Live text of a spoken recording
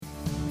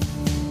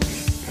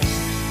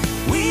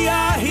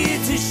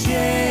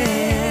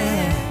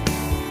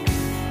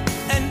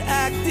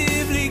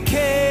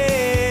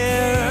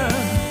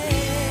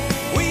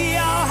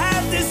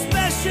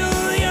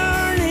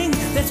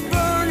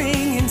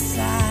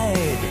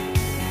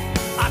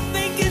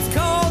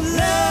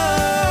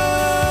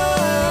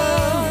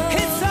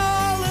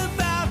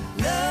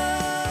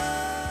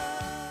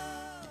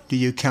do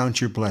you count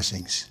your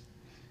blessings?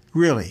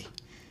 Really?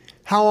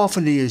 How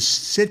often do you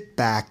sit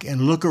back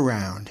and look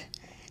around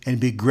and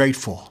be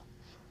grateful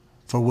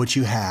for what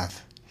you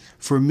have?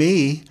 For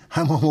me,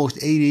 I'm almost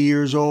 80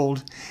 years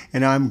old,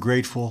 and I'm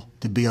grateful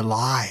to be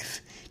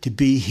alive, to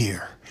be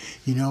here.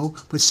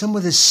 But some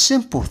of the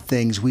simple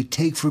things we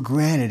take for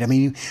granted. I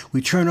mean, we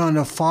turn on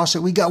the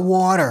faucet, we got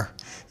water.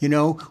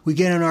 We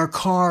get in our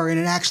car and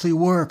it actually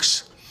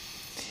works.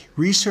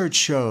 Research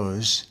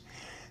shows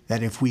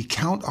that if we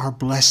count our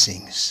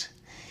blessings,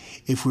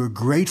 if we're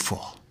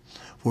grateful,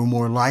 we're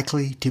more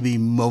likely to be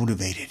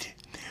motivated.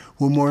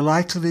 We're more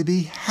likely to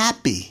be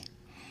happy.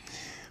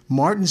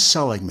 Martin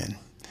Seligman,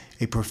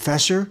 a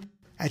professor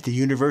at the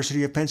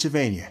University of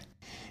Pennsylvania,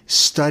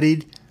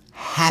 studied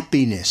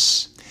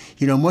happiness.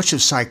 Much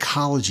of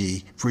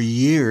psychology for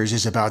years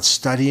is about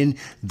studying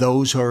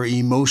those who are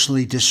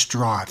emotionally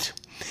distraught,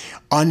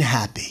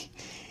 unhappy.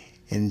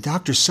 And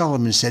Dr.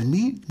 Seligman said,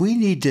 we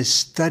need to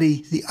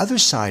study the other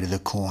side of the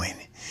coin.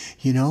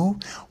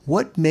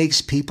 What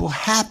makes people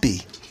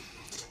happy?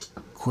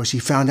 Of course, he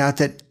found out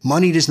that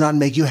money does not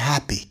make you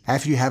happy.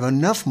 After you have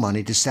enough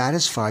money to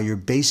satisfy your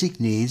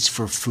basic needs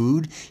for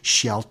food,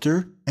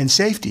 shelter, and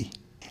safety.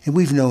 And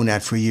we've known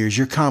that for years.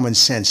 Your common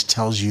sense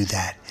tells you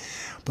that.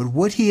 But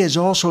what he has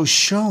also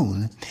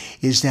shown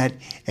is that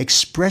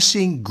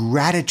expressing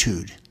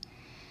gratitude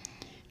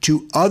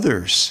to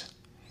others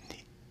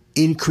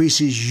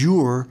increases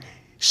your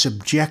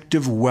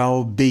subjective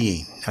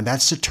well-being. Now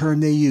that's the term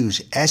they use,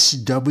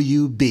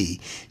 SWB,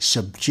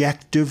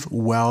 subjective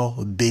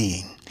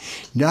well-being.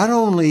 Not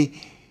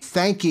only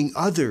thanking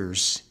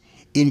others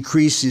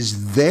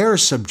increases their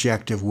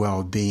subjective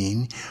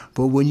well-being,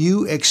 but when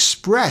you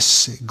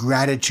express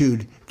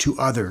gratitude to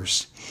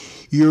others,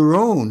 your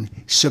own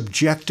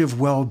subjective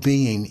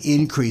well-being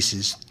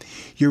increases.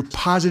 Your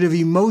positive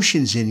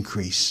emotions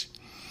increase.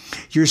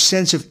 Your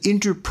sense of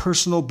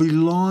interpersonal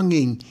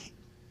belonging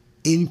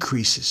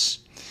increases.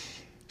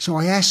 So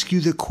I ask you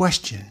the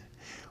question,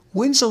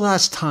 when's the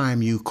last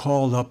time you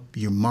called up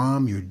your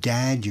mom, your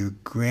dad, your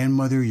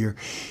grandmother,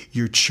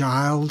 your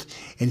child,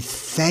 and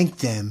thanked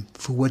them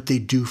for what they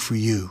do for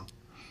you?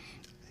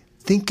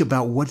 Think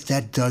about what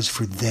that does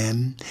for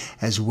them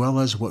as well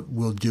as what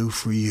we'll do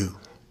for you.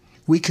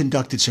 We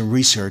conducted some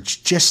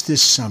research just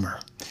this summer.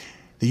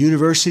 The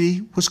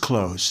university was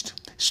closed.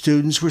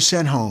 Students were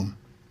sent home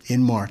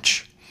in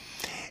March.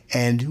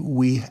 And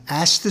we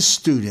asked the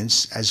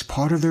students, as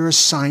part of their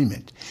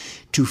assignment,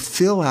 to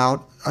fill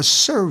out a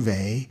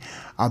survey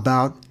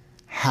about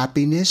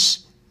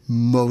happiness,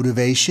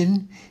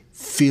 motivation,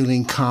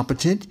 feeling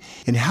competent.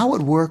 And how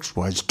it worked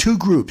was 2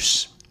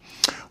 groups.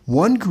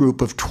 One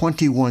group of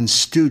 21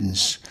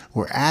 students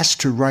were asked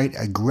to write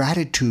a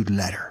gratitude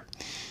letter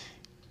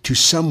to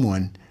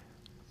someone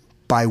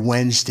by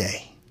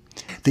Wednesday.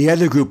 The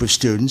other group of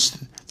students,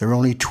 there are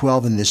only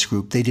 12 in this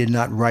group, they did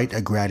not write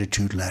a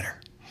gratitude letter.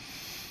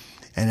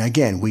 And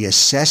again, we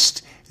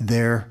assessed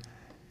their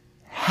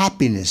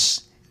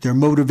happiness, their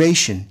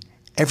motivation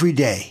every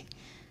day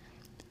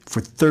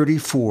for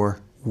 34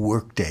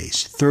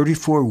 workdays,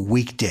 34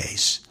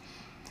 weekdays.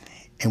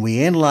 And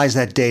we analyzed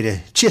that data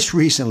just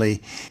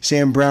recently.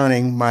 Sam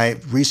Browning, my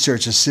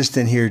research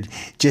assistant here,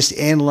 just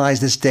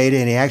analyzed this data,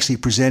 and he actually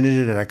presented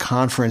it at a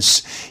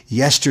conference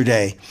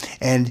yesterday.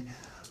 And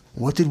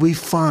what did we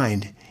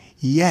find?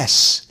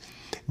 Yes,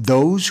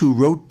 those who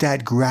wrote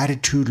that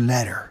gratitude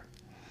letter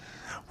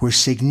were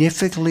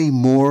significantly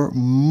more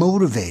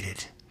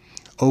motivated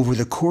over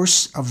the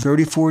course of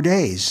 34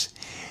 days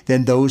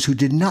than those who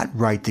did not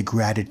write the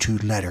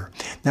gratitude letter.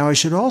 Now, I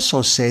should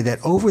also say that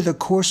over the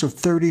course of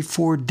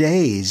 34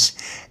 days,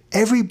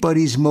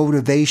 everybody's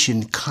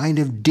motivation kind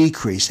of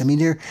decreased. I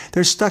mean,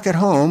 they're stuck at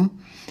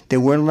home. They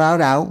weren't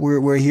allowed out.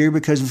 We're here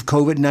because of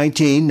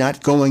COVID-19,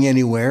 not going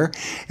anywhere.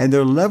 And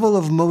their level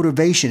of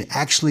motivation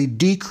actually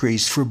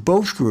decreased for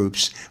both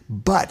groups.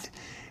 But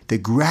the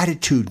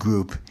gratitude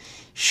group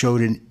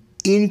showed an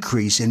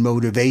increase in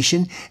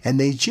motivation, and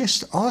they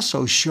just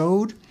also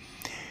showed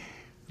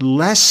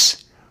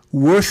less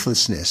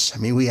worthlessness. I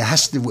mean, we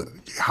asked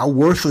how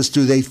worthless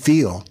do they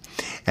feel?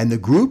 And the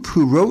group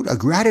who wrote a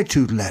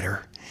gratitude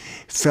letter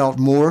felt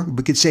more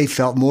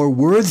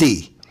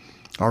worthy.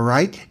 All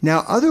right?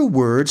 Now, other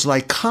words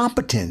like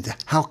competent,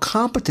 how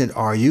competent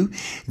are you?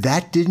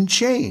 That didn't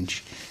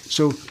change.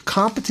 So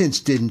competence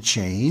didn't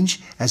change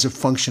as a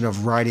function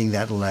of writing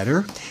that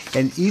letter,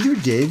 and either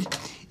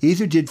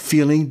did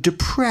feeling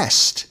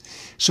depressed.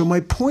 So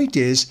my point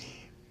is,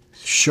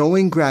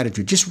 showing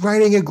gratitude, just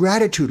writing a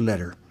gratitude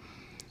letter,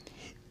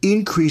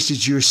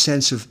 increases your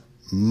sense of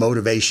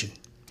motivation.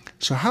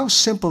 So how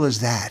simple is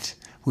that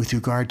with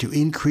regard to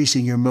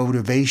increasing your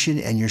motivation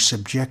and your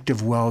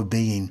subjective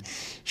well-being?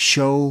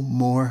 Show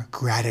more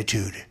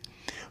gratitude.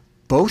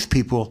 Both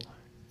people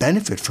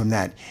benefit from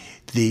that.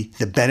 The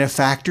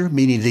benefactor,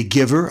 meaning the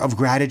giver of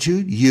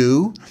gratitude,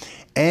 you,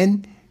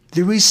 and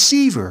the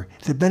receiver,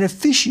 the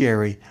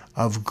beneficiary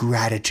of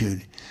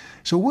gratitude.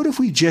 So what if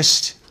we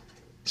just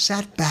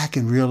sat back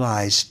and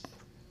realized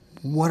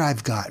what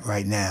I've got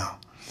right now?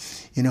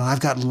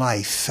 I've got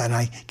life, and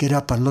I get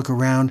up and look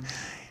around.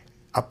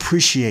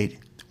 appreciate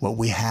what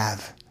we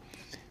have.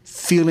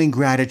 Feeling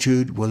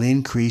gratitude will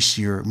increase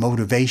your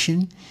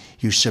motivation,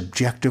 your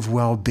subjective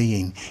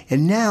well-being.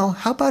 And now,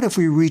 how about if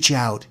we reach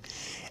out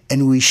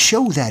and we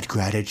show that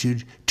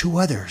gratitude to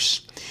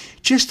others?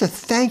 Just a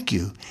thank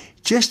you,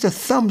 just a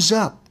thumbs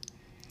up,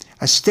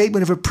 a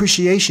statement of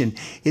appreciation.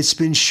 It's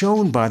been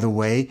shown, by the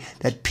way,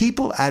 that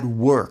people at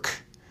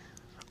work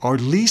are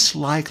least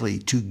likely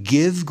to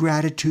give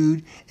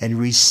gratitude and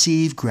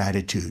receive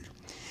gratitude.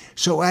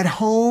 So at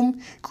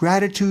home,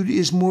 gratitude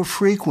is more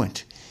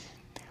frequent.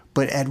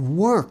 But at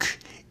work,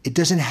 it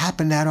doesn't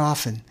happen that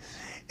often.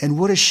 And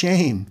what a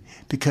shame,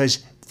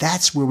 because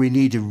that's where we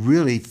need to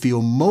really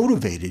feel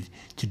motivated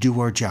to do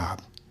our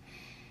job.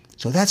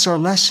 So that's our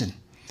lesson.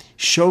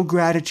 Show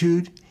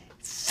gratitude,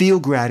 feel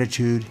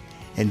gratitude,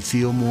 and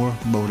feel more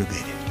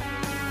motivated.